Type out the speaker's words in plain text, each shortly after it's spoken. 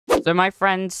So my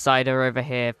friend Cider over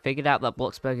here figured out that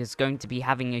Bloxburg is going to be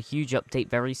having a huge update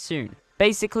very soon.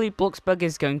 Basically, Bloxburg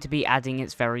is going to be adding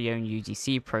its very own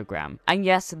UGC program. And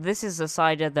yes, this is a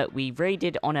Cider that we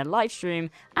raided on a live stream,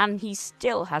 and he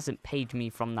still hasn't paid me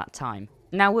from that time.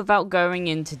 Now, without going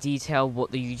into detail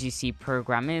what the UGC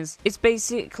program is, it's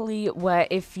basically where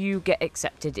if you get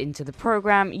accepted into the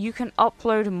program, you can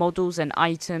upload models and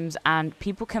items and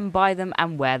people can buy them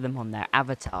and wear them on their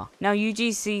avatar. Now,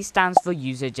 UGC stands for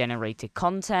user-generated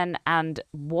content, and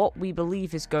what we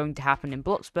believe is going to happen in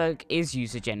Bloxburg is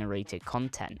user-generated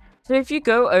content. So if you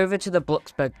go over to the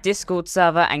Bloxburg Discord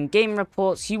server and game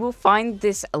reports, you will find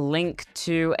this link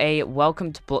to a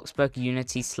welcome to Bloxburg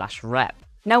Unity/rep.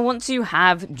 Now, once you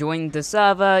have joined the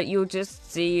server, you'll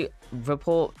just see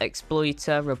report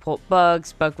exploiter, report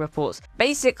bugs, bug reports,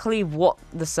 basically what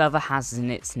the server has in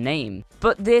its name.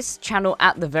 But this channel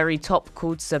at the very top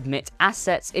called submit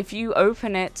assets, if you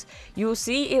open it, you'll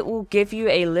see it will give you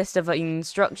a list of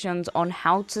instructions on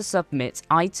how to submit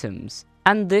items.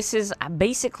 And this is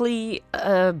basically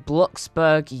a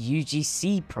Bloxburg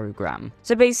UGC program.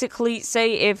 So basically,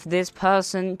 say if this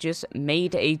person just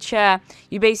made a chair,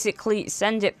 you basically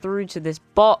send it through to this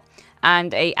bot,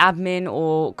 and a admin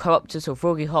or co-optus or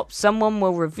froggy hop, someone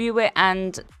will review it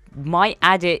and might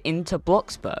add it into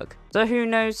Bloxburg. So who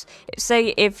knows,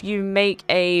 say if you make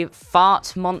a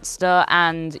fart monster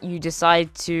and you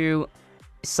decide to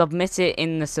submit it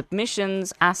in the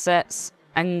submissions assets,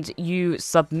 and you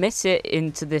submit it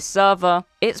into this server,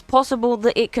 it's possible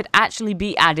that it could actually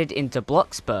be added into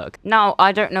Bloxburg. Now,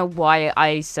 I don't know why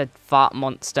I said fart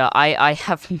monster. I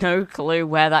have no clue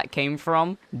where that came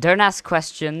from. Don't ask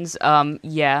questions,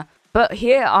 yeah. But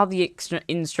here are the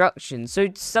instructions. So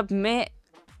submit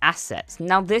assets.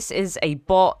 Now this is a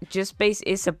bot,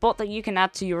 it's a bot that you can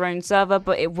add to your own server,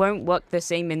 but it won't work the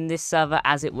same in this server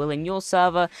as it will in your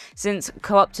server, since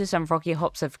Co-optus and Froggy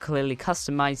Hops have clearly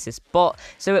customized this bot,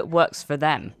 so it works for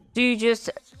them. So you just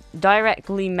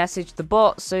directly message the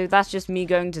bot, so that's just me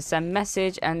going to send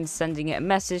message and sending it a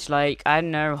message like, I don't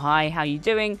know, hi, how you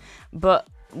doing? But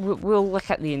we'll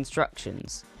look at the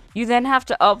instructions. You then have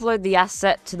to upload the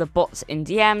asset to the bots in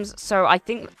DMs, so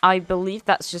I believe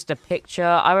that's just a picture.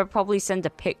 I would probably send a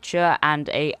picture and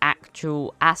a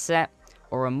actual asset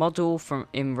or a model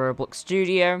in Roblox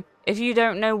Studio. If you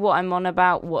don't know what I'm on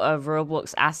about, what a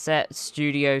Roblox asset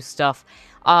studio stuff,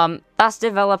 that's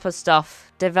developer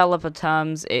stuff, developer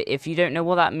terms. If you don't know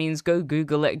what that means, go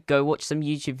Google it, go watch some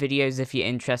YouTube videos if you're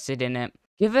interested in it.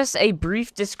 Give us a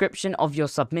brief description of your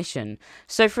submission.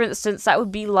 So for instance, that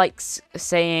would be like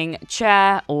saying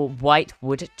chair or white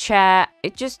wood chair.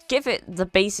 Just give it the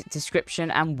basic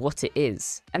description and what it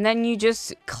is. And then you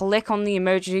just click on the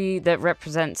emoji that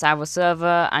represents our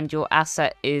server and your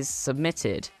asset is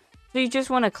submitted. So you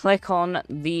just want to click on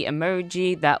the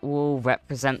emoji that will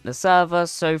represent the server.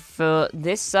 So for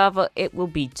this server, it will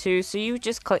be 2. So you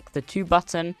just click the 2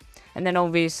 button. And then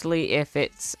obviously if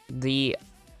it's the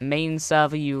main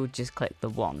server, you just click the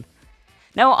 1.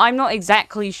 Now, I'm not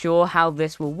exactly sure how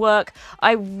this will work.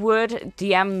 I would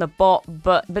DM the bot,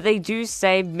 but they do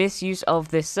say misuse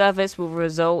of this service will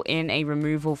result in a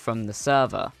removal from the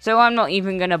server. So I'm not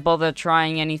even going to bother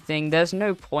trying anything. There's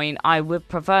no point. I would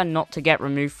prefer not to get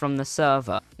removed from the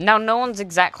server. Now, no one's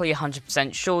exactly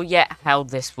 100% sure yet how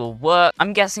this will work.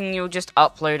 I'm guessing you'll just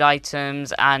upload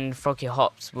items and Froggy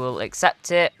Hops will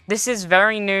accept it. This is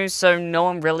very new, so no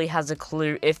one really has a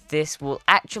clue if this will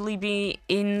actually be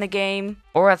in the game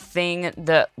or a thing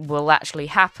that will actually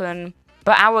happen.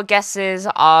 But our guesses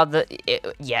are that,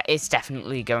 it's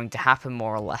definitely going to happen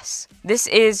more or less. This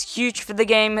is huge for the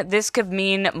game. This could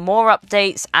mean more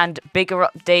updates and bigger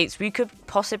updates. We could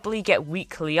possibly get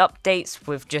weekly updates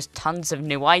with just tons of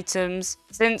new items.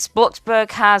 Since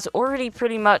Bloxburg has already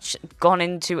pretty much gone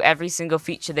into every single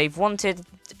feature they've wanted,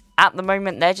 at the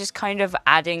moment, they're just kind of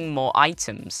adding more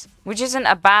items, which isn't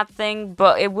a bad thing,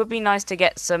 but it would be nice to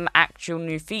get some actual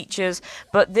new features.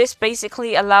 But this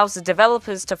basically allows the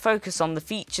developers to focus on the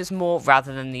features more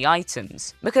rather than the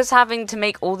items. Because having to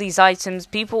make all these items,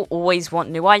 people always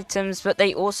want new items, but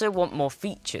they also want more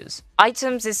features.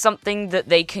 Items is something that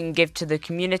they can give to the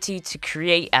community to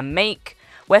create and make,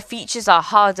 where features are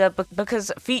harder because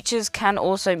features can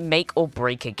also make or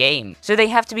break a game. So they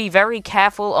have to be very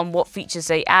careful on what features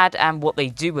they add and what they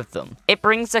do with them. It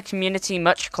brings the community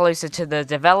much closer to the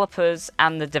developers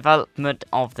and the development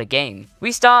of the game.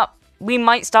 We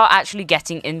might start actually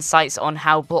getting insights on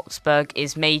how Bloxburg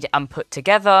is made and put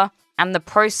together, and the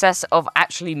process of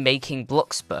actually making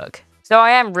Bloxburg. So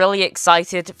I am really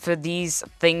excited for these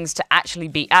things to actually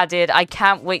be added. I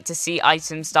can't wait to see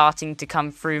items starting to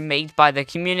come through made by the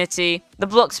community. The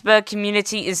Bloxburg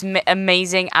community is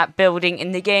amazing at building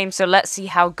in the game, so let's see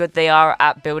how good they are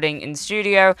at building in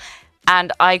studio.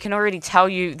 And I can already tell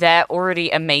you they're already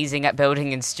amazing at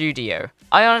building in studio.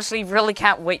 I honestly really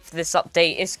can't wait for this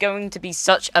update. It's going to be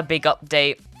such a big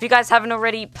update. If you guys haven't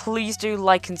already, please do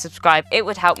like and subscribe. It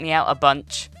would help me out a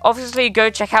bunch. Obviously, go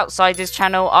check out Cider's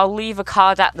channel. I'll leave a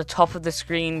card at the top of the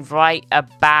screen right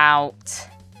about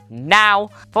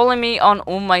now. Follow me on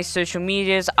all my social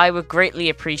medias. I would greatly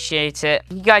appreciate it.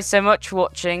 Thank you guys so much for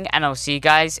watching, and I'll see you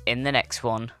guys in the next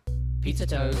one. Pizza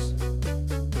toes.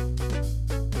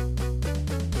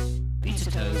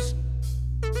 Pizza toes.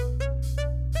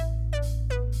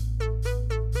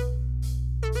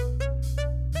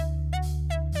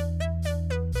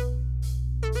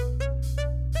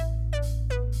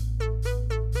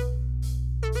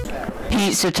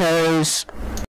 Pizza toes.